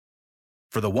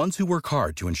For the ones who work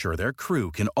hard to ensure their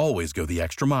crew can always go the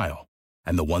extra mile,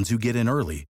 and the ones who get in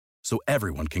early so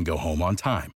everyone can go home on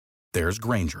time, there's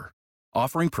Grainger,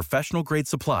 offering professional-grade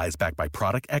supplies backed by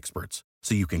product experts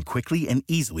so you can quickly and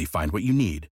easily find what you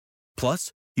need.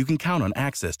 Plus, you can count on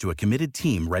access to a committed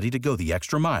team ready to go the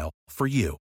extra mile for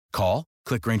you. Call,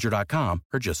 click Grainger.com,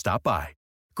 or just stop by.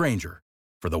 Grainger,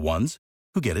 for the ones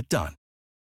who get it done.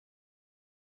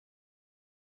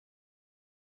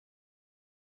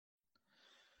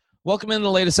 Welcome in the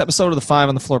latest episode of the Five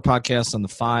on the Floor podcast on the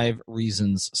 5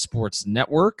 Reasons Sports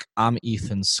Network. I'm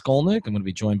Ethan Skolnick. I'm going to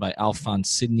be joined by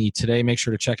Alphonse Sidney today. Make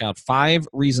sure to check out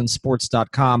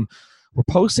 5reasonsports.com. We're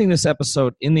posting this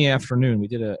episode in the afternoon. We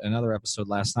did another episode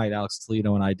last night, Alex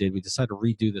Toledo and I did. We decided to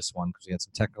redo this one because we had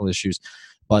some technical issues.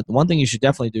 But the one thing you should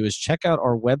definitely do is check out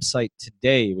our website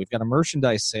today. We've got a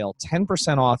merchandise sale,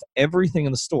 10% off everything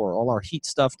in the store, all our Heat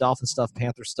stuff, Dolphin stuff,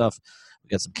 Panther stuff. We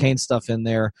got some Kane stuff in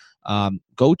there.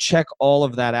 Go check all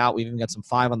of that out. We've even got some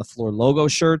 5 on the Floor logo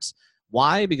shirts.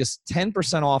 Why? Because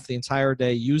 10% off the entire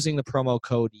day using the promo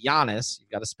code Giannis. You've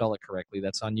got to spell it correctly.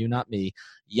 That's on you, not me.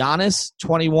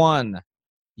 Giannis21.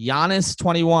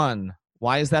 Giannis21.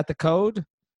 Why is that the code?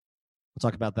 We'll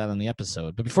talk about that on the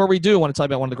episode. But before we do, I want to tell you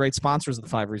about one of the great sponsors of the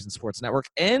 5 Reasons Sports Network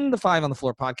and the 5 on the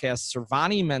Floor podcast,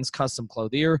 Cervani Men's Custom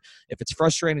Clothier. If it's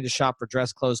frustrating to shop for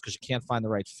dress clothes because you can't find the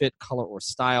right fit, color, or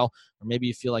style, or maybe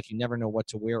you feel like you never know what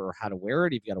to wear or how to wear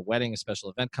it, you've got a wedding, a special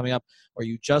event coming up, or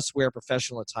you just wear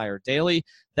professional attire daily,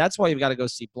 that's why you've got to go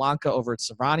see Blanca over at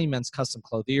Cervani Men's Custom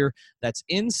Clothier. That's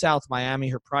in South Miami,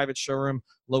 her private showroom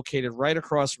located right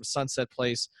across from Sunset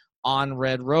Place on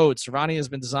Red Road. Cervani has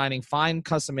been designing fine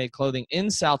custom-made clothing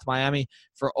in South Miami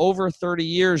for over 30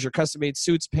 years. Your custom-made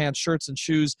suits, pants, shirts, and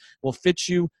shoes will fit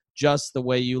you just the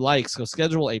way you like. So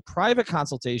schedule a private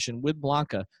consultation with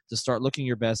Blanca to start looking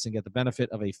your best and get the benefit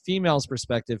of a female's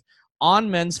perspective on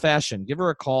men's fashion. Give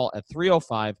her a call at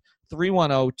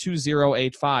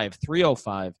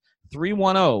 305-310-2085.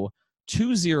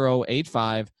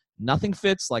 305-310-2085. Nothing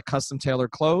fits like custom-tailored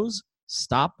clothes.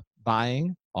 Stop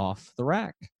buying off the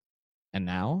rack. And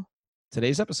now,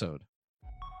 today's episode.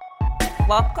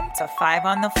 Welcome to 5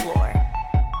 on the Floor,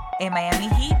 a Miami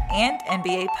Heat and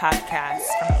NBA podcast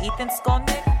from Ethan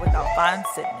Skolnick with Alphonse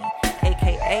Sidney,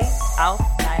 a.k.a.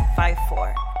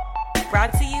 Alf954.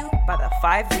 Brought to you by the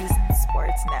 5 Reasons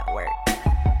Sports Network.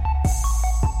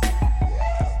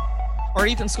 All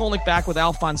right, Ethan Skolnick back with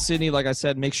Alphonse Sidney. Like I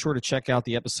said, make sure to check out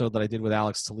the episode that I did with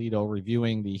Alex Toledo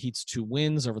reviewing the Heat's 2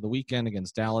 wins over the weekend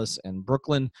against Dallas and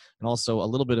Brooklyn, and also a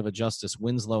little bit of a Justice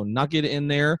Winslow nugget in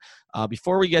there.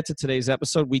 Before we get to today's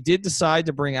episode, we did decide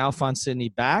to bring Alphonse Sidney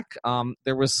back.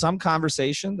 There was some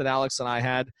conversation that Alex and I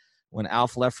had when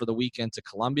Alf left for the weekend to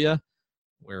Colombia,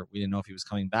 where we didn't know if he was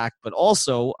coming back, but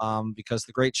also because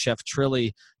the great Chef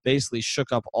Trilly basically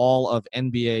shook up all of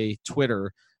NBA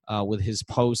Twitter with his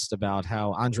post about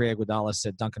how Andre Iguodala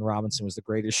said Duncan Robinson was the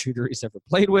greatest shooter he's ever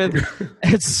played with.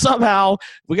 And somehow,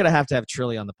 we're going to have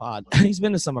Trilly on the pod. He's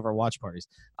been to some of our watch parties.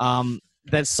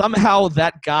 That somehow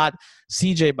that got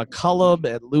CJ McCollum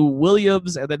and Lou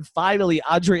Williams, and then finally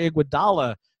Andre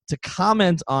Iguodala to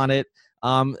comment on it.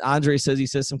 Andre says he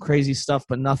says some crazy stuff,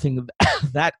 but nothing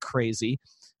that crazy.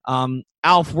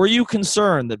 Alf, were you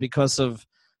concerned that because of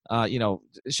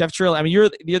Chef Trilly, I mean,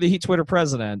 you're the Heat Twitter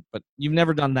president, but you've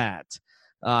never done that.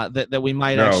 That we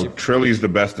might actually. No, Trilly's the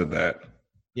best at that.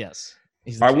 Yes,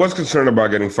 I was concerned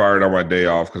about getting fired on my day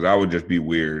off because I would just be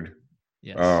weird.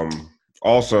 Yes.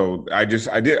 Also, I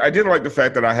didn't like the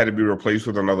fact that I had to be replaced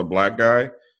with another black guy.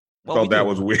 Felt that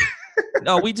was weird.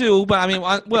 No, we do, but I mean,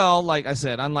 well, like I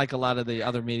said, unlike a lot of the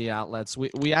other media outlets,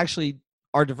 we actually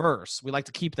are diverse. We like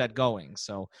to keep that going.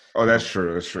 So. Oh, that's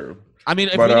true. That's true. I mean,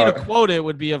 if we need a quote, it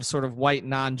would be of sort of white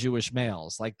non-Jewish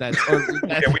males like that.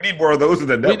 Yeah, we need more of those in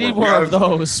the network. We need more of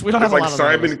those. We don't have a lot of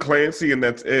Simon those. Clancy, and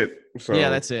that's it. So. Yeah,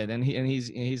 that's it. And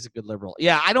he's a good liberal.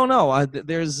 Yeah, I don't know.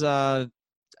 There's not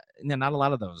a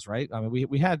lot of those, right? I mean,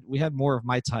 we had more of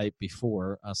my type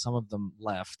before. Some of them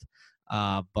left.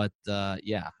 But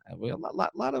yeah, we a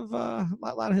lot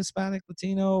of Hispanic,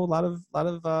 Latino, a lot of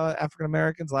African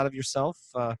Americans, a lot of yourself.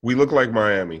 We look like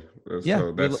Miami. Yeah,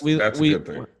 so that's a good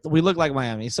thing. We look like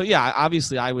Miami. So yeah,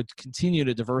 obviously I would continue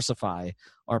to diversify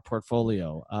our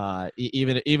portfolio,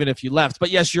 even if you left. But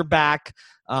yes, you're back.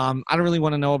 I don't really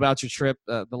want to know about your trip.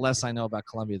 The less I know about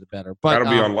Colombia, the better. But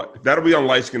that'll be on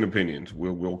Light Skin Opinions.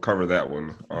 We'll cover that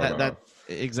one.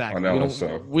 Exactly.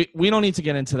 We don't need to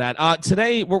get into that.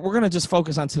 Today, we're going to just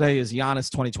focus on today is Giannis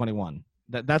 2021.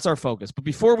 That's our focus. But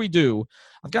before we do,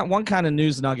 I've got one kind of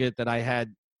news nugget that I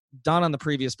had done on the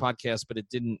previous podcast, but it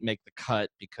didn't make the cut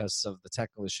because of the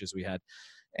technical issues we had.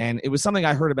 And it was something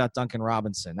I heard about Duncan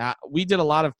Robinson. We did a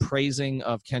lot of praising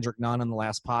of Kendrick Nunn in the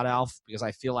last pod, Alf, because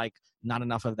I feel like not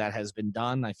enough of that has been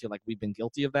done. I feel like we've been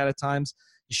guilty of that at times.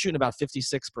 He's shooting about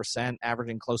 56%,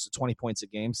 averaging close to 20 points a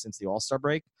game since the All-Star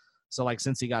break. So,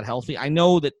 since he got healthy, I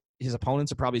know that his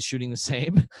opponents are probably shooting the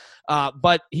same,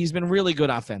 but he's been really good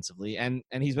offensively, and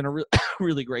he's been a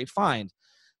really great find.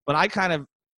 But I kind of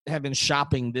have been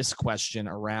shopping this question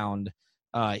around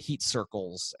Heat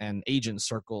circles and agent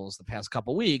circles the past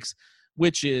couple weeks,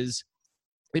 which is,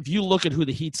 if you look at who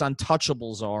the Heat's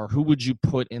untouchables are, who would you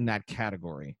put in that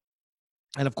category?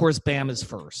 And, of course, Bam is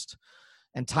first,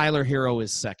 and Tyler Hero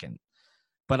is second.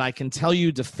 But I can tell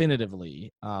you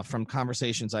definitively from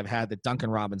conversations I've had that Duncan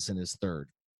Robinson is third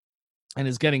and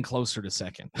is getting closer to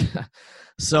second.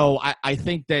 So I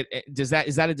think that is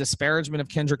that a disparagement of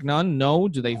Kendrick Nunn? No.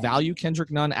 Do they value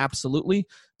Kendrick Nunn? Absolutely.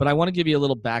 But I want to give you a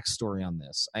little backstory on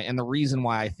this. And the reason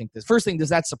why I think this. First thing, does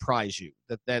that surprise you?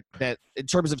 That in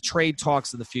terms of trade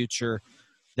talks in the future,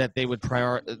 that they would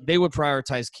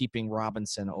prioritize keeping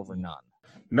Robinson over Nunn?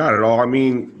 Not at all. I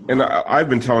mean, and I've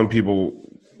been telling people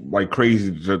like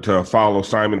crazy to follow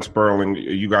Simon Sperling.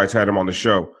 You guys had him on the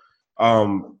show.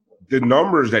 The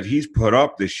numbers that he's put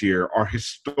up this year are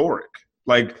historic,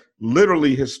 like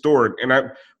literally historic.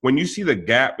 And when you see the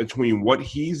gap between what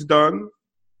he's done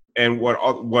and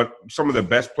what some of the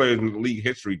best players in the league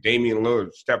history, Damian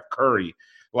Lillard, Steph Curry,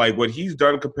 like what he's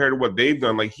done compared to what they've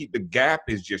done, the gap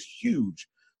is just huge.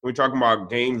 We're talking about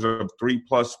games of 3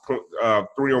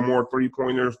 or more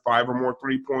 3-pointers, 5 or more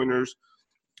 3-pointers,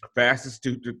 fastest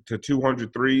to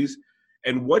 200 threes,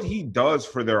 and what he does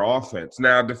for their offense.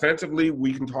 Now, defensively,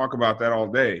 we can talk about that all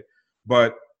day,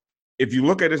 but if you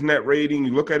look at his net rating,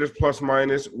 you look at his plus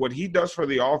minus, what he does for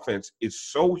the offense is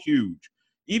so huge.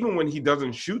 Even when he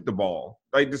doesn't shoot the ball,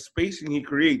 the spacing he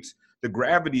creates, the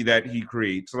gravity that he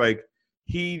creates,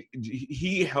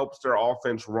 he helps their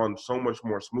offense run so much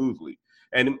more smoothly.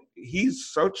 And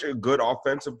he's such a good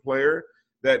offensive player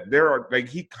that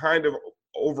he kind of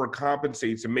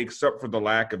overcompensates and makes up for the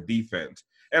lack of defense.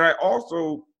 And I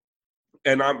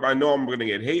know I'm going to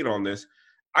get hate on this,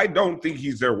 I don't think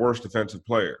he's their worst defensive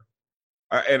player.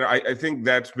 I think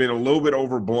that's been a little bit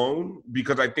overblown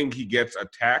because I think he gets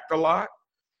attacked a lot,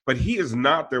 but he is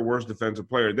not their worst defensive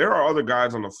player. There are other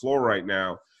guys on the floor right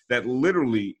now that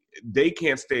literally they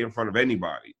can't stay in front of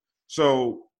anybody.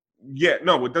 So, yeah,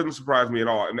 no, it doesn't surprise me at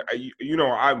all. And,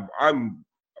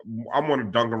 I'm one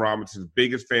of Duncan Robinson's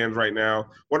biggest fans right now.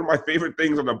 One of my favorite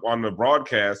things on the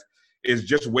broadcast is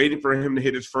just waiting for him to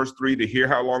hit his first three to hear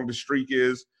how long the streak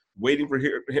is, waiting for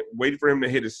him to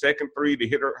hit his second three to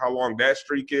hear how long that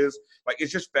streak is.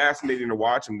 It's just fascinating to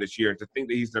watch him this year, to think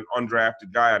that he's an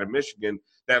undrafted guy out of Michigan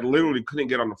that literally couldn't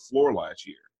get on the floor last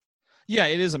year. Yeah,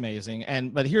 it is amazing.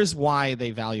 But here's why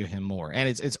they value him more. And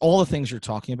it's all the things you're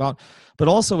talking about, but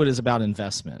also it is about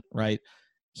investment, right?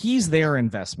 He's their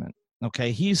investment.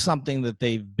 Okay. He's something that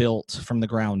they've built from the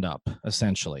ground up,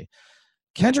 essentially.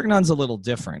 Kendrick Nunn's a little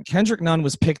different. Kendrick Nunn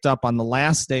was picked up on the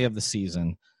last day of the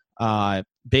season. So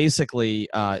first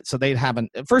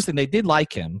thing, they did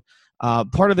like him.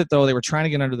 Part of it, though, they were trying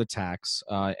to get under the tax.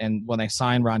 And when they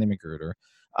signed Rodney McGruder,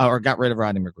 or got rid of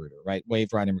Rodney McGruder, right?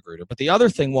 Waived Rodney McGruder. But the other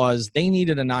thing was they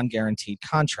needed a non-guaranteed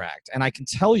contract. And I can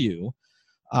tell you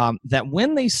that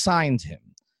when they signed him,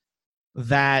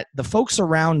 that the folks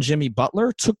around Jimmy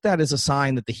Butler took that as a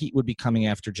sign that the Heat would be coming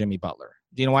after Jimmy Butler.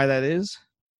 Do you know why that is?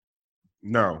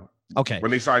 No. Okay. When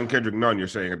they signed Kendrick Nunn, you're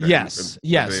saying that yes,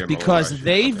 because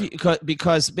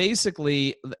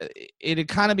basically it had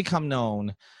kind of become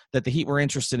known that the Heat were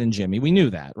interested in Jimmy. We knew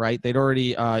that, right? They'd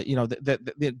already,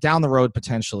 down the road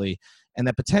potentially, and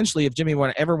that potentially if Jimmy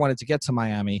ever wanted to get to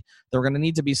Miami, there were going to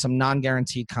need to be some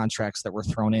non-guaranteed contracts that were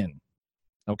thrown in,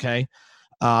 okay,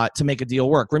 to make a deal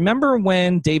work. Remember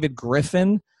when David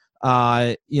Griffin,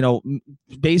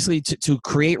 basically to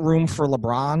create room for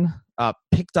LeBron,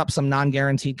 picked up some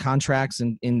non-guaranteed contracts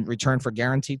in return for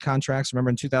guaranteed contracts?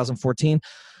 Remember in 2014?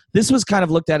 This was kind of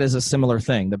looked at as a similar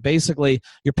thing, that basically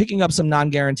you're picking up some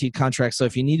non-guaranteed contracts. So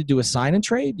if you need to do a sign and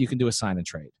trade, you can do a sign and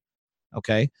trade.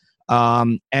 Okay.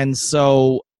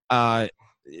 So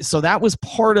that was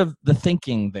part of the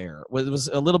thinking there. It was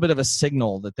a little bit of a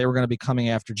signal that they were going to be coming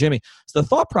after Jimmy. So the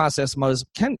thought process was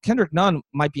Kendrick Nunn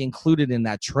might be included in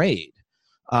that trade,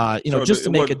 just to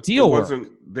make a deal work.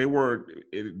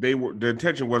 The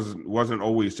intention wasn't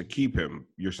always to keep him,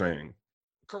 you're saying?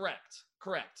 Correct.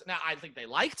 Now, I think they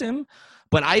liked him,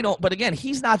 but again,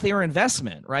 he's not their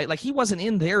investment, right? He wasn't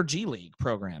in their G League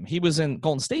program. He was in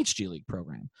Golden State's G League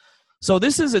program. So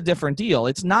this is a different deal.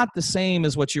 It's not the same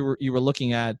as what you were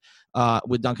looking at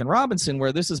with Duncan Robinson,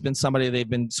 where this has been somebody they've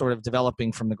been sort of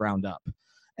developing from the ground up.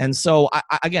 And so,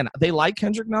 again, they like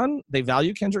Kendrick Nunn. They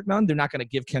value Kendrick Nunn. They're not going to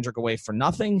give Kendrick away for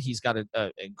nothing. He's got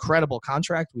an incredible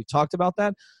contract. We talked about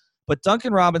that. But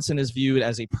Duncan Robinson is viewed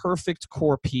as a perfect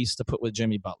core piece to put with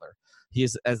Jimmy Butler. He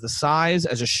is as the size,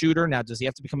 as a shooter. Now, does he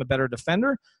have to become a better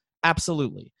defender?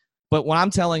 Absolutely. But what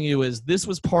I'm telling you is this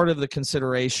was part of the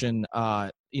consideration,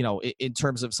 in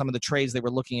terms of some of the trades they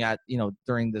were looking at,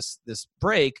 during this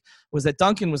break, was that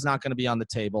Duncan was not going to be on the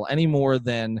table any more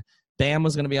than Bam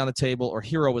was going to be on the table or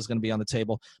Hero was going to be on the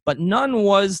table. But none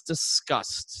was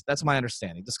discussed. That's my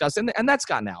understanding. Discussed. And that's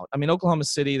gotten out. I mean, Oklahoma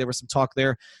City, there was some talk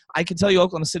there. I can tell you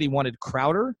Oklahoma City wanted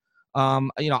Crowder.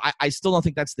 I still don't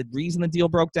think that's the reason the deal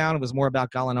broke down. It was more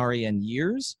about Gallinari and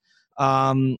years.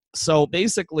 So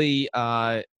basically,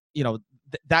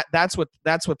 that's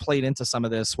what played into some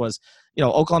of this was,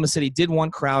 Oklahoma City did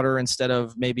want Crowder instead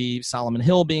of maybe Solomon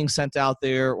Hill being sent out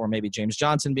there or maybe James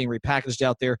Johnson being repackaged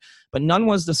out there, but none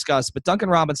was discussed. But Duncan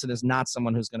Robinson is not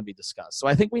someone who's going to be discussed. So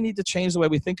I think we need to change the way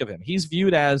we think of him. He's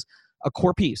viewed as a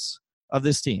core piece of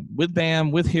this team with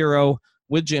Bam, with Hero,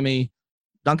 with Jimmy.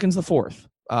 Duncan's the fourth.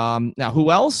 Now,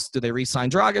 who else? Do they re-sign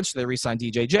Dragic? Do they re-sign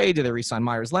DJJ? Do they re-sign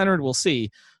Myers Leonard? We'll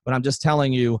see. But I'm just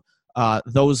telling you,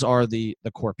 those are the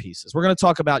core pieces. We're going to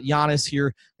talk about Giannis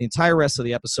here the entire rest of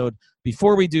the episode.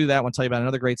 Before we do that, I want to tell you about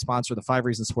another great sponsor, the 5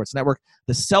 Reasons Sports Network,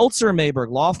 the Seltzer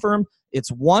Mayberg Law Firm. It's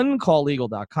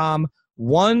onecalllegal.com,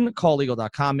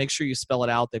 onecalllegal.com. Make sure you spell it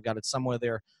out. They've got it somewhere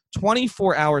there.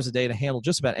 24 hours a day to handle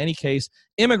just about any case,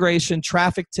 immigration,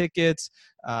 traffic tickets.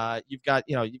 You've got,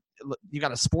 you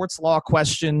got a sports law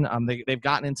question. They've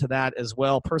gotten into that as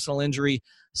well. Personal injury,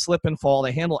 slip and fall.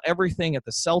 They handle everything at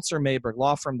the Seltzer Mayberg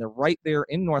Law Firm. They're right there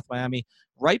in North Miami,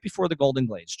 right before the Golden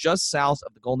Glades, just south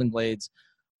of the Golden Glades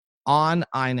on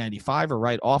I-95 or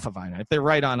right off of I-95. If they're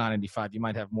right on I-95, you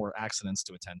might have more accidents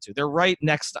to attend to. They're right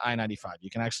next to I-95. You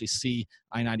can actually see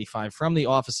I-95 from the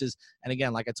offices. And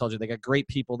again, like I told you, they got great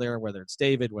people there, whether it's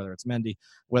David, whether it's Mendy,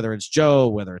 whether it's Joe,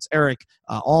 whether it's Eric.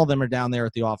 All of them are down there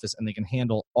at the office, and they can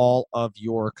handle all of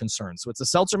your concerns. So it's the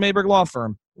Seltzer Mayberg Law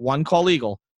Firm,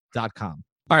 onecalllegal.com.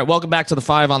 All right, welcome back to the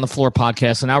 5 on the Floor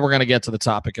podcast. And now we're going to get to the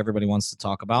topic everybody wants to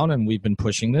talk about, and we've been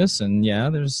pushing this. And,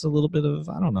 yeah, there's a little bit of,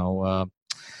 I don't know,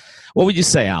 what would you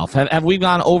say, Alf? Have we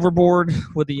gone overboard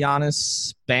with the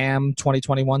Giannis, Bam,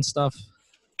 2021 stuff?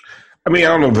 I mean, I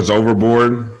don't know if it's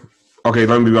overboard. Okay,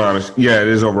 let me be honest. Yeah, it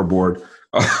is overboard.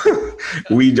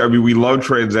 We love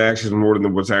transactions more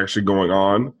than what's actually going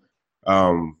on.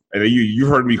 And you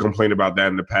heard me complain about that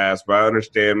in the past, but I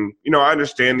understand. I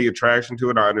understand the attraction to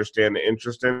it. I understand the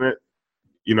interest in it.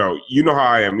 You know how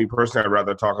I am. Me personally, I'd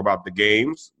rather talk about the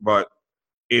games, but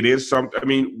it is something. I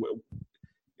mean,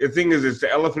 the thing is, it's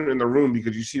the elephant in the room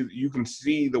because you can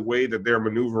see the way that they're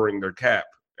maneuvering their cap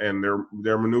and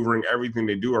they're maneuvering everything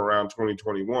they do around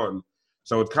 2021.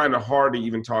 So it's kind of hard to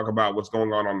even talk about what's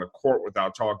going on the court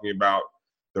without talking about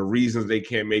the reasons they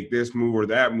can't make this move or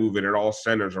that move, and it all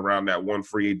centers around that one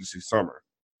free agency summer.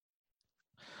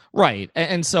 Right.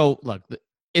 And so, look,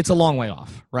 it's a long way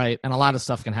off, right? And a lot of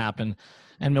stuff can happen.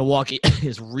 And Milwaukee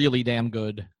is really damn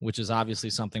good, which is obviously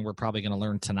something we're probably going to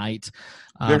learn tonight.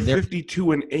 They're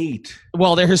 52-8.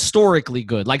 Well, they're historically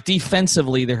good. Like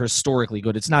defensively, they're historically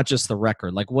good. It's not just the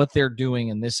record. Like what they're doing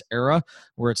in this era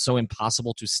where it's so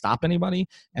impossible to stop anybody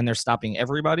and they're stopping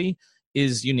everybody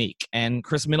is unique. And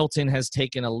Chris Middleton has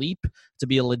taken a leap to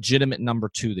be a legitimate number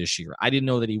 2 this year. I didn't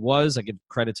know that he was. I give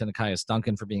credit to Nekias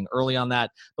Duncan for being early on that.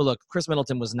 But look, Chris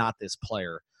Middleton was not this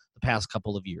player the past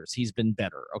couple of years. He's been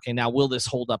better. Okay, now will this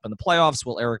hold up in the playoffs?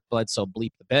 Will Eric Bledsoe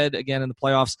bleep the bed again in the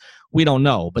playoffs? We don't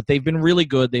know, but they've been really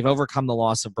good. They've overcome the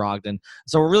loss of Brogdon.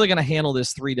 So we're really going to handle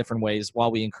this 3 different ways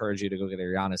while we encourage you to go get a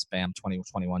Giannis Bam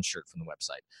 2021 shirt from the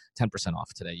website. 10%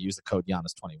 off today. Use the code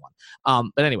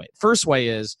Giannis21. But anyway, first way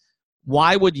is,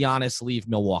 why would Giannis leave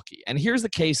Milwaukee? And here's the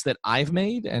case that I've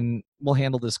made, and we'll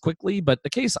handle this quickly, but the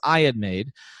case I had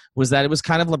made was that it was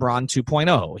kind of LeBron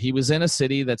 2.0. He was in a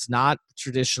city that's not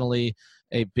traditionally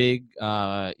a big,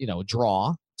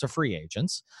 draw to free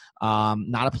agents,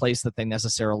 not a place that they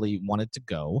necessarily wanted to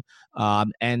go.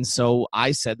 And so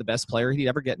I said the best player he'd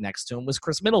ever get next to him was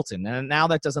Chris Middleton. And now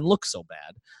that doesn't look so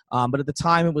bad. But at the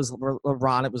time it was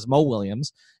LeBron, it was Mo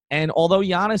Williams. And although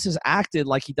Giannis has acted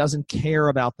like he doesn't care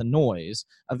about the noise,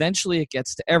 eventually it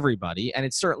gets to everybody. And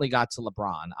it certainly got to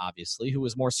LeBron, obviously, who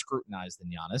was more scrutinized than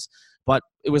Giannis. But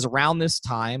it was around this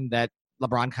time that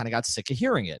LeBron kind of got sick of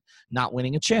hearing it, not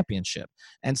winning a championship.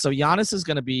 And so Giannis is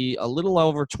going to be a little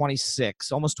over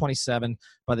 26, almost 27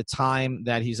 by the time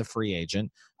that he's a free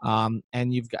agent. And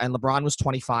LeBron was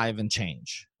 25 and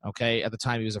change, okay, at the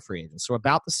time he was a free agent. So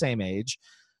about the same age.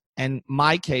 And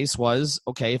my case was,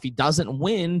 okay, if he doesn't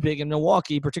win big in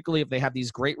Milwaukee, particularly if they have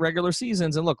these great regular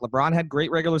seasons, and look, LeBron had great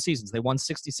regular seasons. They won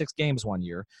 66 games one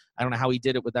year. I don't know how he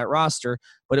did it with that roster,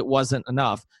 but it wasn't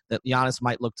enough that Giannis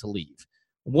might look to leave.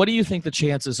 What do you think the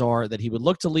chances are that he would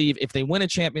look to leave? If they win a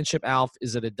championship, Alf,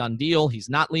 is it a done deal? He's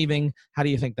not leaving. How do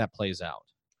you think that plays out?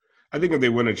 I think if they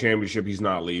win a championship, he's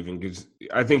not leaving because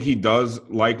I think he does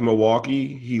like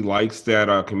Milwaukee. He likes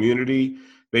that community.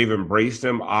 They've embraced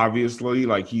him, obviously.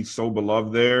 Like, he's so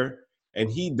beloved there. And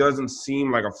he doesn't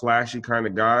seem like a flashy kind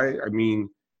of guy. I mean,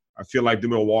 I feel like the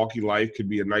Milwaukee life could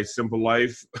be a nice, simple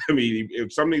life. I mean,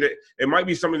 it might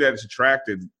be something that's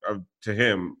attracted to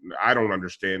him. I don't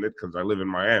understand it because I live in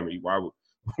Miami.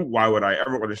 Why would I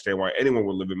ever understand why anyone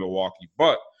would live in Milwaukee?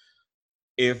 But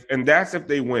that's if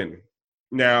they win.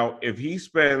 Now, if he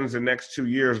spends the next 2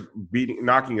 years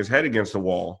knocking his head against the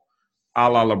wall, a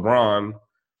la LeBron,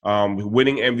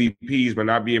 winning MVPs but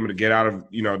not being able to get out of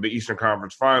the Eastern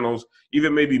Conference Finals,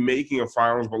 even maybe making a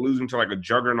finals but losing to like a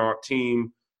juggernaut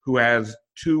team who has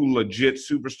two legit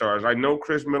superstars. I know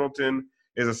Chris Middleton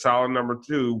is a solid number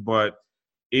 2, but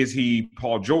is he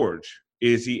Paul George?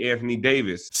 Is he Anthony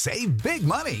Davis? Save big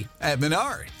money at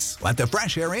Menards. Let the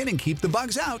fresh air in and keep the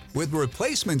bugs out with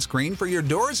replacement screen for your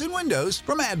doors and windows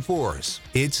from AdForce.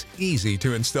 It's easy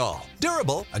to install,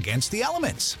 durable against the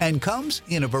elements, and comes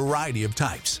in a variety of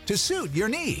types to suit your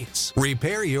needs.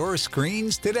 Repair your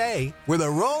screens today with a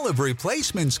roll of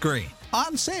replacement screen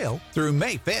on sale through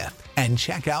May 5th. And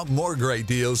check out more great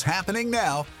deals happening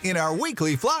now in our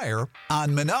weekly flyer on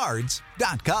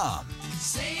Menards.com.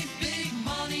 Save big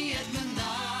money at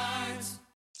Menards.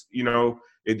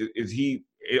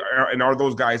 Are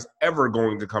those guys ever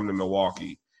going to come to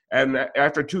Milwaukee? And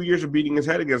after 2 years of beating his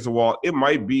head against the wall,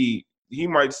 he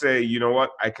might say, you know what,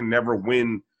 I can never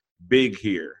win big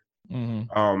here.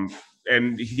 Mm-hmm.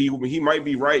 And he might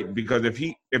be right, because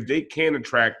if they can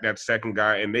attract that second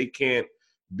guy and they can't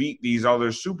beat these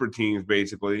other super teams,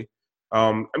 basically,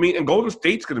 and Golden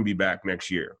State's going to be back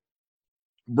next year.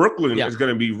 Brooklyn is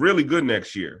going to be really good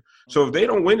next year. So if they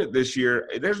don't win it this year,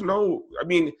 there's no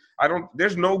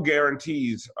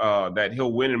guarantees that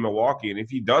he'll win in Milwaukee. And if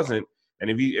he doesn't,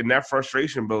 and that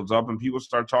frustration builds up and people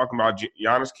start talking about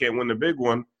Giannis can't win the big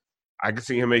one, I can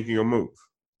see him making a move.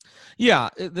 Yeah,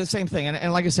 the same thing.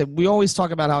 And like I said, we always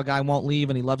talk about how a guy won't leave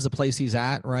and he loves the place he's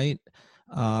at, right?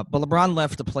 But LeBron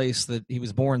left a place that he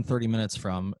was born 30 minutes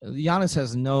from. Giannis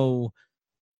has no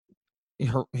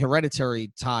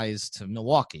hereditary ties to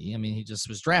Milwaukee. I mean, he just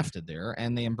was drafted there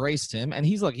and they embraced him. And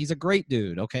he's a great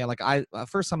dude, okay? Like,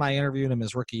 first time I interviewed him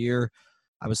his rookie year,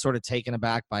 I was sort of taken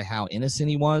aback by how innocent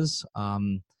he was.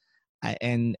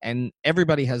 And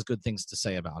everybody has good things to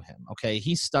say about him. Okay,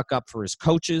 he stuck up for his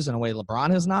coaches in a way LeBron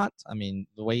has not. I mean,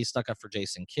 the way he stuck up for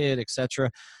Jason Kidd,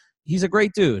 etc. He's a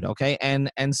great dude. Okay,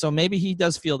 and so maybe he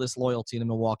does feel this loyalty to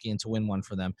Milwaukee and to win one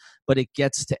for them. But it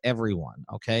gets to everyone.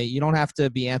 Okay, you don't have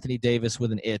to be Anthony Davis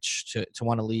with an itch to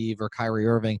want to leave, or Kyrie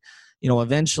Irving.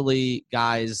 Eventually,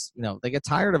 guys, they get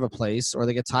tired of a place, or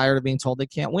they get tired of being told they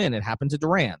can't win. It happened to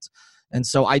Durant, and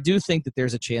so I do think that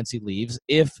there's a chance he leaves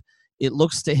if it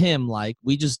looks to him like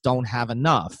we just don't have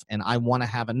enough, and I want to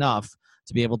have enough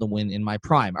to be able to win in my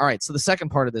prime. All right, so the second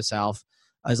part of this, Alf,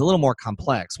 is a little more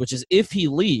complex, which is if he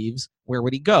leaves, where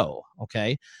would he go?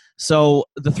 Okay, so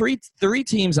the three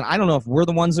teams, and I don't know if we're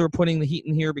the ones that are putting the heat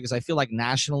in here, because I feel like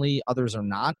nationally others are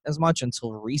not as much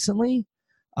until recently.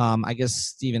 I guess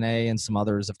Stephen A. and some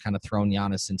others have kind of thrown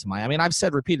Giannis into my. I mean, I've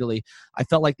said repeatedly, I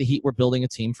felt like the Heat were building a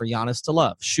team for Giannis to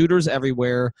love. Shooters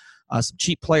everywhere, some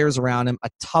cheap players around him, a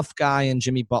tough guy in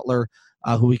Jimmy Butler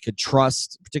who he could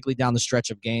trust, particularly down the stretch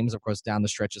of games. Of course, down the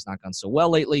stretch has not gone so well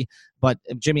lately, but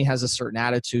Jimmy has a certain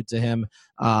attitude to him.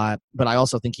 But I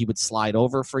also think he would slide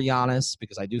over for Giannis,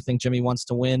 because I do think Jimmy wants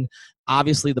to win.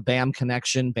 Obviously, the Bam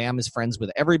connection. Bam is friends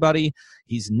with everybody.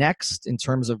 He's next in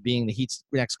terms of being the Heat's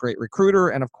next great recruiter.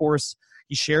 And, of course,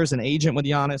 he shares an agent with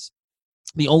Giannis.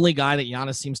 The only guy that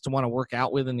Giannis seems to want to work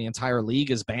out with in the entire league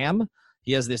is Bam.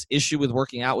 He has this issue with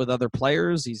working out with other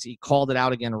players. He called it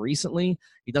out again recently.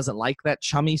 He doesn't like that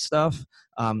chummy stuff,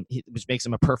 which makes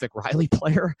him a perfect Riley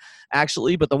player,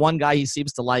 actually. But the one guy he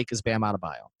seems to like is Bam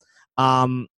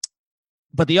Adebayo.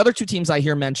 But the other two teams I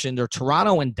hear mentioned are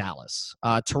Toronto and Dallas.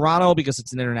 Toronto, because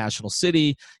it's an international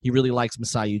city. He really likes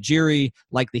Masai Ujiri.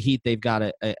 Like the Heat, they've got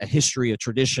a history, a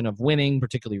tradition of winning,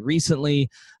 particularly recently.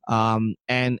 And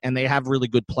they have really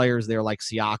good players there like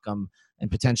Siakam and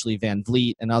potentially Van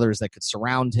Vliet and others that could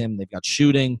surround him. They've got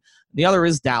shooting. The other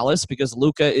is Dallas, because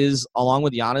Luka is, along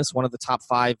with Giannis, one of the top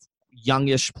 5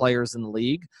 youngish players in the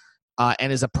league,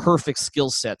 and is a perfect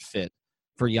skill set fit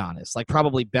for Giannis, like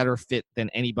probably better fit than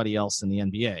anybody else in the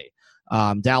NBA.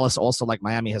 Dallas, also like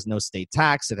Miami, has no state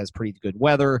tax. It has pretty good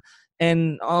weather,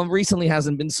 and recently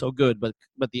hasn't been so good. But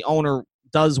the owner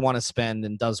does want to spend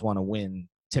and does want to win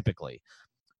typically.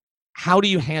 How do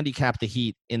you handicap the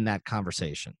Heat in that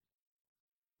conversation?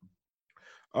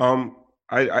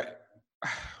 I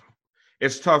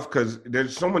it's tough because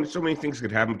there's so many things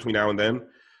could happen between now and then.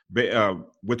 But,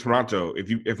 with Toronto,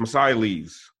 if Masai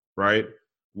leaves, right,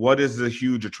 what is the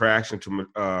huge attraction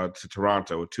to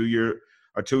Toronto? A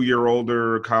 2 year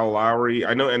older Kyle Lowry,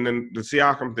 I know, and then the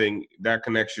Siakam thing, that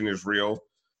connection is real.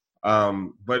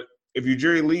 But if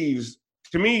Ujiri leaves,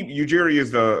 to me, Ujiri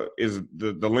is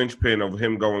the linchpin of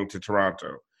him going to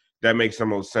Toronto. That makes the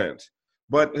most sense.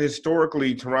 But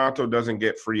historically, Toronto doesn't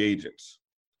get free agents.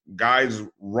 Guys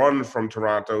run from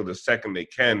Toronto the second they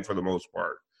can, for the most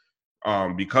part,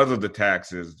 because of the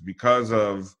taxes, because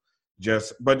of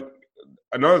just. But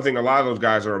another thing, a lot of those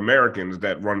guys are Americans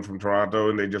that run from Toronto,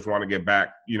 and they just want to get back,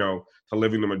 to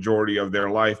living the majority of their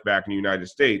life back in the United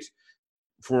States.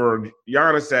 For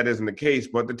Giannis, that isn't the case,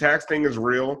 but the tax thing is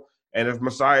real. And if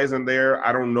Masai isn't there,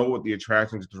 I don't know what the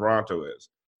attraction to Toronto is.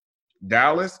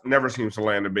 Dallas never seems to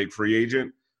land a big free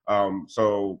agent.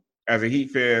 So as a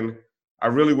Heat fan, I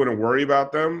really wouldn't worry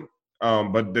about them.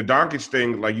 But the Doncic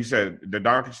thing, like you said, the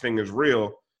Doncic thing is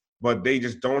real, but they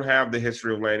just don't have the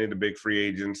history of landing the big free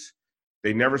agents.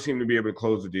 They never seem to be able to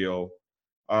close the deal.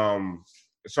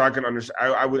 So I can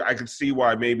understand. I could see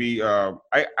why maybe I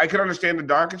could understand the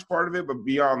Doncic part of it, but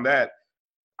beyond that,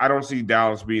 I don't see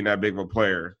Dallas being that big of a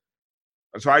player.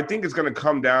 So I think it's going to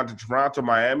come down to Toronto,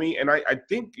 Miami, and I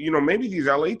think maybe these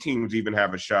LA teams even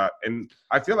have a shot. And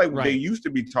I feel like They used to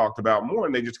be talked about more,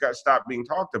 and they just got stopped being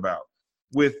talked about.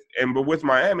 But with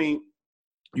Miami,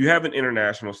 you have an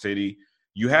international city.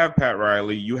 You have Pat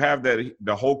Riley. You have the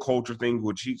whole culture thing,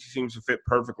 which he seems to fit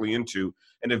perfectly into.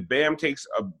 And if Bam takes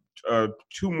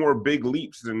two more big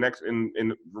leaps in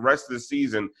the rest of the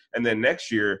season, and then next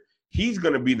year, he's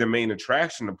going to be the main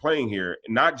attraction to playing here,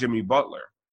 not Jimmy Butler.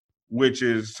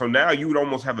 So now you would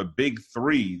almost have a big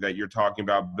three that you're talking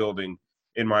about building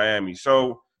in Miami.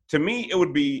 So to me, it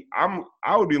would be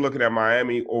I would be looking at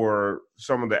Miami or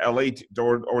some of the LA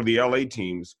or the LA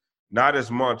teams, not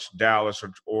as much Dallas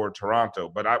or Toronto.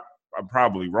 But I'm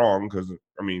probably wrong because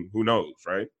who knows,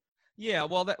 right? Yeah,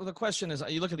 well, the question is,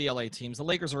 you look at the LA teams, the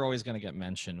Lakers are always going to get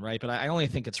mentioned, right? But I only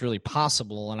think it's really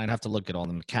possible, and I'd have to look at all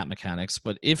the cap mechanics,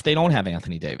 but if they don't have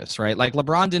Anthony Davis, right? Like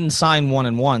LeBron didn't sign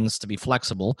 1-and-1s to be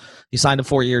flexible. He signed a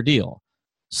 4-year deal.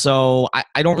 So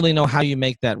I don't really know how you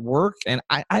make that work. And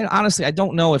I honestly, I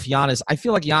don't know if Giannis – I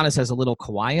feel like Giannis has a little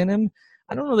Kawhi in him.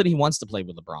 I don't know that he wants to play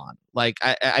with LeBron. Like,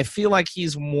 I feel like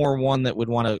he's more one that would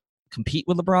want to compete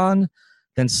with LeBron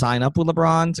than sign up with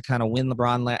LeBron to kind of win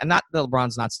LeBron. And not that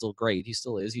LeBron's not still great. He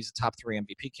still is. He's a top 3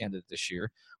 MVP candidate this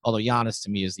year, although Giannis, to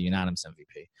me, is the unanimous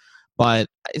MVP. But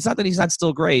it's not that he's not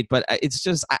still great, but it's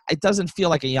just it doesn't feel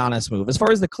like a Giannis move. As far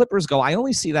as the Clippers go, I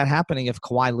only see that happening if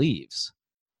Kawhi leaves.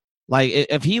 Like,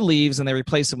 if he leaves and they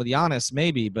replace him with Giannis,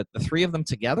 maybe. But the three of them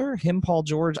together, him, Paul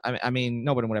George,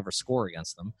 nobody would ever score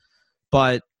against them.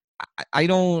 But I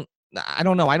don't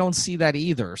know. I don't see that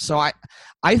either. So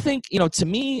I think, to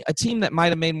me, a team that might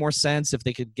have made more sense if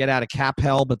they could get out of cap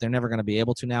hell, but they're never going to be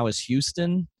able to now, is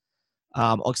Houston.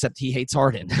 Except he hates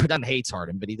Harden. He doesn't hate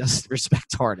Harden, but he does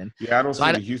respect Harden. Yeah, I don't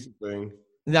see the Houston thing.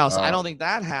 No, so I don't think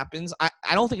that happens. I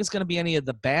don't think it's going to be any of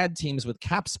the bad teams with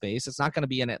cap space. It's not going to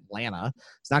be an Atlanta.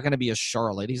 It's not going to be a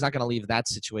Charlotte. He's not going to leave that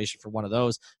situation for one of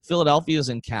those. Philadelphia's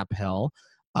in cap hell.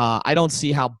 I don't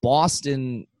see how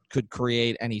Boston could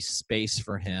create any space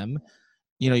for him.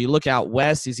 You look out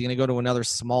west, is he going to go to another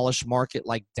smallish market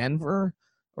like Denver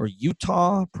or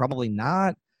Utah? Probably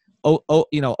not.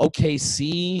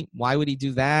 OKC, why would he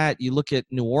do that? You look at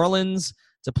New Orleans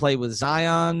to play with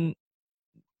Zion.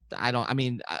 I'm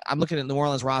looking at New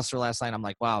Orleans roster last night. I'm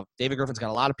like, wow, David Griffin's got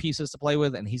a lot of pieces to play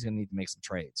with, and he's going to need to make some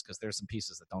trades because there's some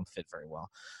pieces that don't fit very well.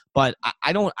 But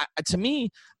to me,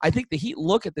 I think the Heat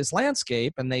look at this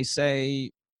landscape and they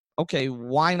say, okay,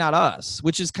 why not us?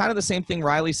 Which is kind of the same thing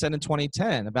Riley said in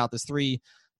 2010 about this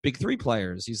big three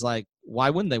players. He's like, why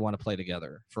wouldn't they want to play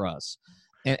together for us?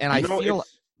 And I feel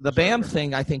the Bam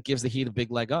thing, I think, gives the Heat a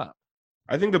big leg up.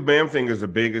 I think the Bam thing is the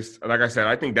biggest. Like I said,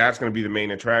 I think that's going to be the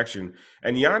main attraction.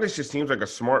 And Giannis just seems like a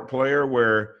smart player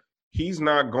where he's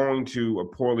not going to a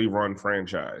poorly run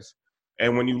franchise.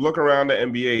 And when you look around the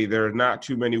NBA, there are not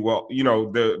too many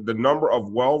the number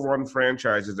of well-run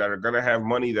franchises that are going to have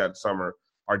money that summer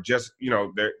are just,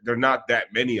 they're not that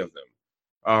many of them.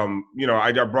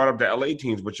 I brought up the LA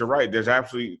teams, but you're right. There's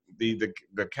absolutely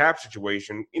the cap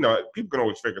situation. People can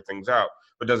always figure things out,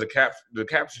 but does the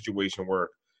cap situation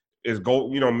work?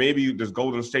 Maybe does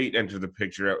Golden State enter the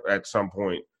picture at some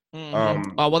point?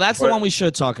 Mm-hmm. Well, that's the one we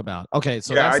should talk about. Okay,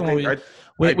 so yeah, that's the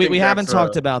one we haven't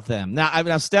talked about them.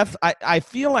 Now, Steph, I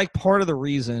feel like part of the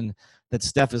reason that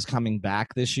Steph is coming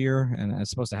back this year, and it's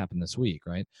supposed to happen this week,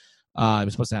 right? It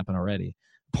was supposed to happen already.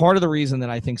 Part of the reason that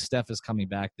I think Steph is coming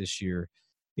back this year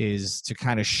is to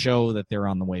kind of show that they're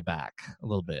on the way back a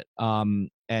little bit. And,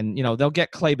 they'll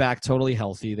get Clay back totally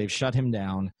healthy. They've shut him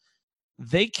down.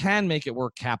 They can make it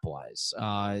work cap-wise.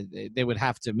 They would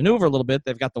have to maneuver a little bit.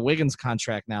 They've got the Wiggins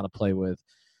contract now to play with.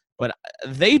 But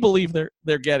they believe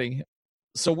they're getting him.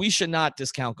 So we should not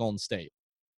discount Golden State.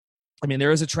 I mean,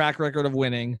 there is a track record of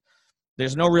winning.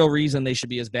 There's no real reason they should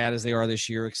be as bad as they are this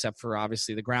year, except for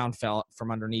obviously the ground fell from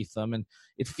underneath them. And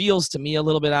it feels to me a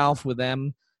little bit, Alf, with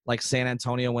them like San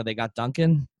Antonio when they got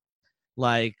Duncan.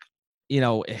 Like, they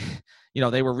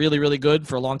were really, really good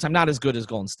for a long time. Not as good as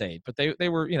Golden State, but they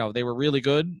were really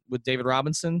good with David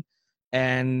Robinson.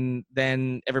 And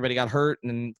then everybody got hurt,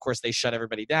 and of course they shut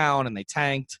everybody down and they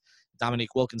tanked.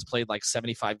 Dominique Wilkins played like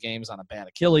 75 games on a bad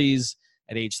Achilles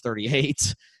at age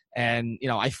 38. And,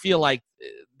 I feel like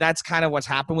that's kind of what's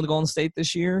happened with Golden State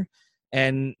this year,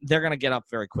 and they're going to get up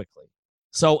very quickly.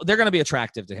 So they're going to be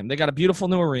attractive to him. They got a beautiful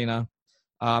new arena.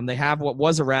 They have what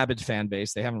was a rabid fan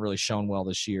base. They haven't really shown well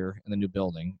this year in the new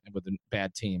building with a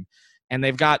bad team. And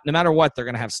they've got, no matter what, they're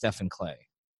going to have Steph and Clay.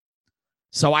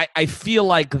 So I feel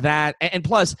like that. And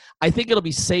plus, I think it'll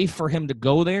be safe for him to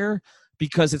go there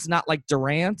because it's not like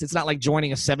Durant. It's not like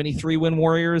joining a 73-win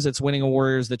Warriors. It's winning a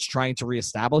Warriors that's trying to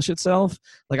reestablish itself.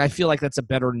 Like, I feel like that's a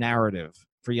better narrative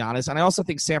for Giannis. And I also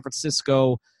think San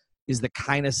Francisco is the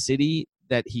kind of city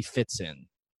that he fits in.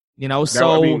 It's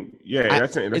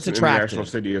an international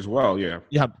city as well. Yeah.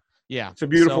 It's a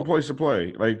beautiful place to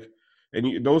play. Like,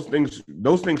 and those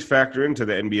things factor into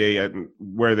the NBA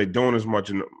where they don't as much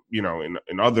in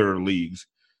other leagues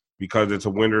because it's a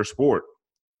winter sport.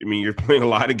 I mean, you're playing a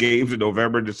lot of games in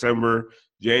November, December,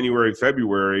 January,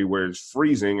 February, where it's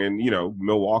freezing, and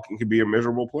Milwaukee can be a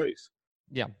miserable place.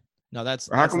 Yeah, no, that's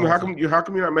how come you're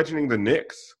not mentioning the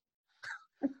Knicks?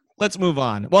 Let's move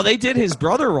on. Well, they did his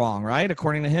brother wrong, right?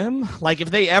 According to him, like if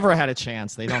they ever had a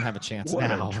chance, they don't have a chance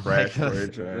now.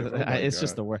 It's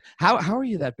just the worst. How are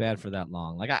you that bad for that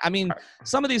long? Like, I mean,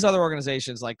 some of these other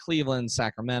organizations like Cleveland,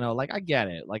 Sacramento, like I get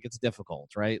it, like it's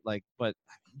difficult, right? Like, but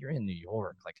you're in New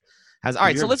York, like. All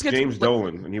right, so let's get James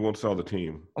Dolan, and he won't sell the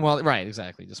team. Well, right,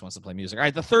 exactly. Just wants to play music. All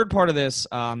right, the third part of this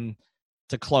to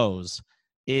close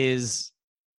is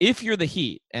if you're the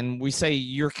Heat, and we say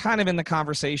you're kind of in the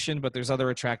conversation, but there's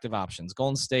other attractive options.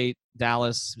 Golden State,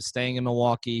 Dallas, staying in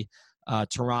Milwaukee,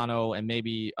 Toronto, and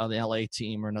maybe the LA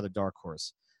team or another dark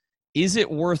horse. Is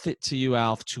it worth it to you,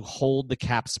 Alf, to hold the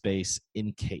cap space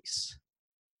in case?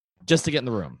 Just to get in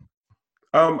the room?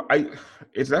 I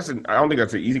don't think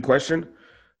that's an easy question.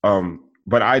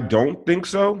 But I don't think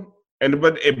so.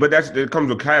 But it comes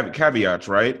with caveats,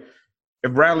 right?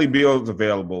 If Bradley Beal is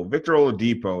available, Victor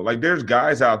Oladipo, like there's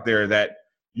guys out there that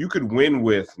you could win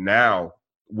with now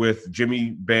with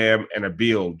Jimmy, Bam, and a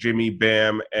Beal. Jimmy,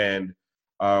 Bam, and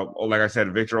like I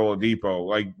said, Victor Oladipo.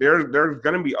 Like there's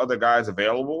going to be other guys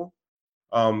available.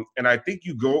 And I think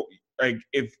you go like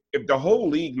if the whole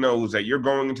league knows that you're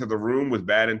going into the room with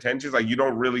bad intentions, like you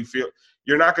don't really feel.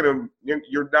 You're not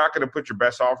gonna put your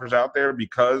best offers out there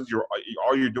because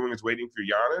all you're doing is waiting for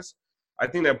Giannis. I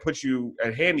think that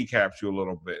handicaps you a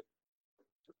little bit.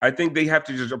 I think they have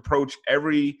to just approach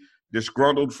every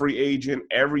disgruntled free agent,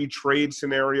 every trade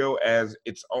scenario as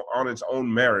it's on its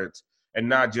own merits, and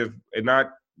not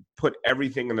put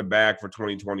everything in the bag for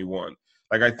 2021.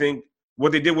 Like I think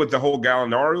what they did with the whole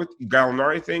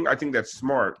Gallinari thing, I think that's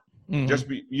smart.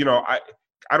 Mm-hmm.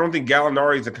 I don't think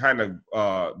Gallinari is the kind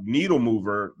of needle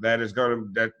mover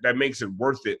that makes it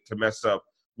worth it to mess up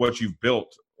what you've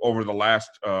built over the last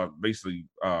basically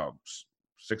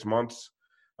 6 months,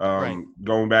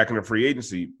 going back into free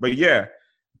agency. But yeah,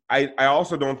 I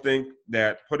also don't think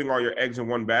that putting all your eggs in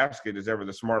one basket is ever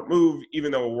the smart move,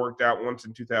 even though it worked out once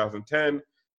in 2010.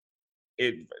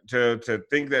 To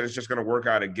think that it's just going to work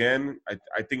out again,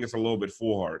 I think it's a little bit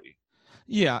foolhardy.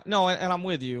 Yeah, no, and I'm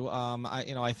with you.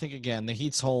 I think again the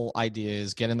Heat's whole idea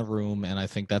is get in the room, and I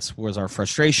think that's was our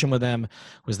frustration with them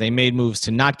was they made moves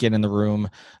to not get in the room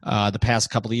the past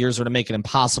couple of years, or to make it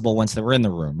impossible once they were in the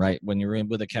room. Right, when you're in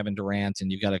with a Kevin Durant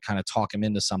and you got to kind of talk him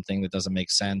into something that doesn't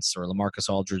make sense, or LaMarcus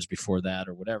Aldridge before that,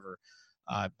 or whatever.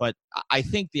 But I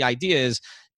think the idea is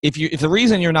if the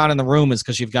reason you're not in the room is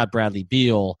because you've got Bradley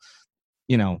Beal,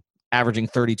 averaging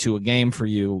 32 a game for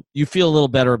you, you feel a little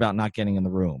better about not getting in the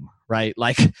room, right?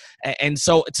 Like, and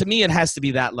so to me, it has to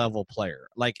be that level player.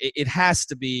 Like it has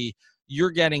to be,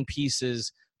 you're getting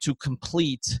pieces to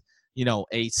complete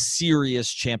a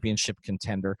serious championship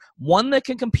contender, one that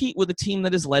can compete with a team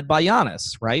that is led by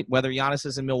Giannis, right? Whether Giannis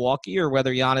is in Milwaukee or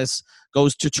whether Giannis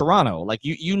goes to Toronto. Like,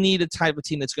 you need a type of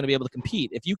team that's going to be able to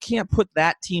compete. If you can't put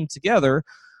that team together,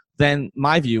 then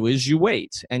my view is you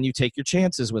wait and you take your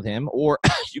chances with him, or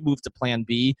you move to plan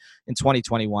B in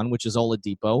 2021, which is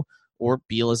Oladipo, or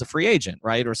Beal as a free agent,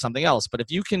 right, or something else. But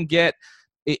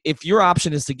if your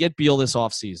option is to get Beal this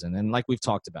offseason, and like we've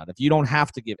talked about, if you don't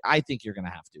have to I think you're going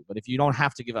to have to, but if you don't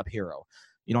have to give up Hero,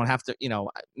 you don't have to,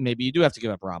 maybe you do have to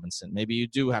give up Robinson. Maybe you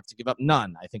do have to give up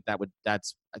none. I think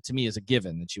that's to me is a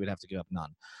given that you would have to give up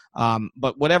none.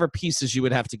 But whatever pieces you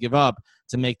would have to give up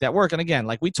to make that work. And again,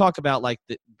 like we talk about, like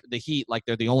the Heat, like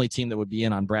they're the only team that would be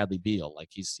in on Bradley Beal. Like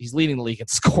he's leading the league in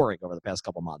scoring over the past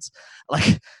couple months.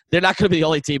 Like, they're not going to be the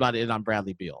only team on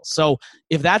Bradley Beal. So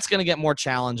if that's going to get more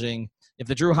challenging, if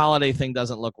the Drew Holiday thing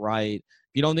doesn't look right,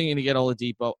 if you don't think you're going to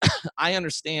get Oladipo, I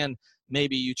understand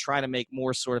maybe you try to make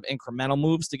more sort of incremental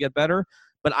moves to get better,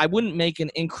 but I wouldn't make an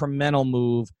incremental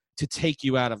move to take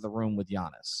you out of the room with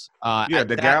Giannis.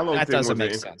 Gallo that thing doesn't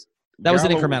make sense. That Gallo was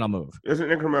an incremental move. It was an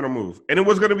incremental move, and it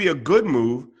was going to be a good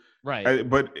move, right?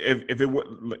 But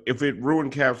if it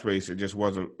ruined cap space, it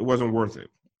wasn't worth it.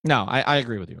 No, I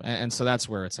agree with you. And so that's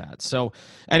where it's at. So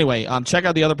anyway, check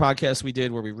out the other podcasts we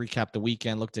did where we recapped the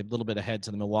weekend, looked a little bit ahead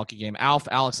to the Milwaukee game. Alf,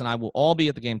 Alex, and I will all be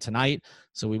at the game tonight.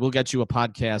 So we will get you a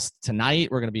podcast tonight.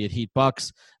 We're going to be at Heat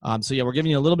Bucks. We're giving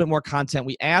you a little bit more content.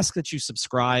 We ask that you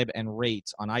subscribe and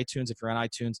rate on iTunes if you're on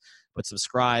iTunes, but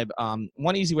subscribe.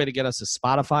 One easy way to get us is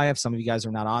Spotify. If some of you guys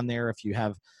are not on there, if you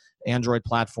have Android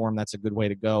platform, that's a good way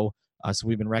to go. So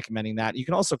we've been recommending that. You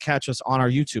can also catch us on our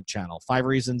YouTube channel, 5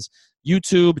 Reasons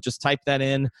YouTube. Just type that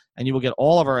in, and you will get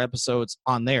all of our episodes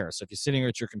on there. So if you're sitting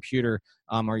at your computer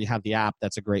or you have the app,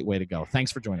 that's a great way to go.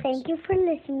 Thanks for joining us. Thank you for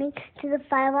listening to the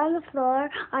 5 on the Floor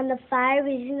on the 5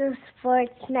 Reasons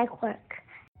Sports Network.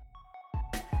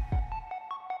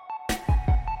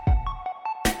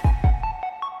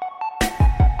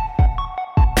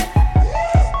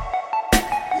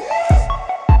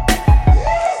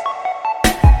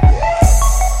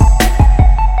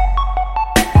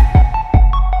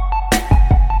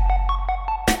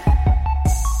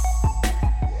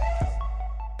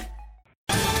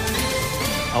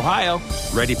 Ohio,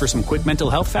 ready for some quick mental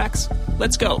health facts?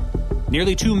 Let's go.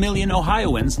 Nearly 2 million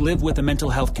Ohioans live with a mental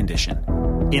health condition.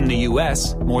 In the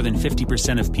U.S., more than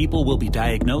 50% of people will be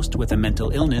diagnosed with a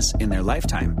mental illness in their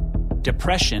lifetime.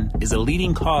 Depression is a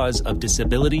leading cause of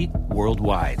disability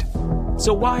worldwide.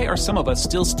 So why are some of us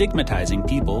still stigmatizing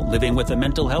people living with a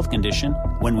mental health condition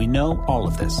when we know all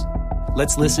of this?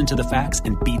 Let's listen to the facts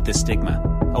and beat the stigma.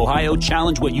 Ohio,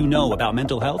 challenge what you know about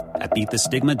mental health at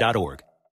beatthestigma.org.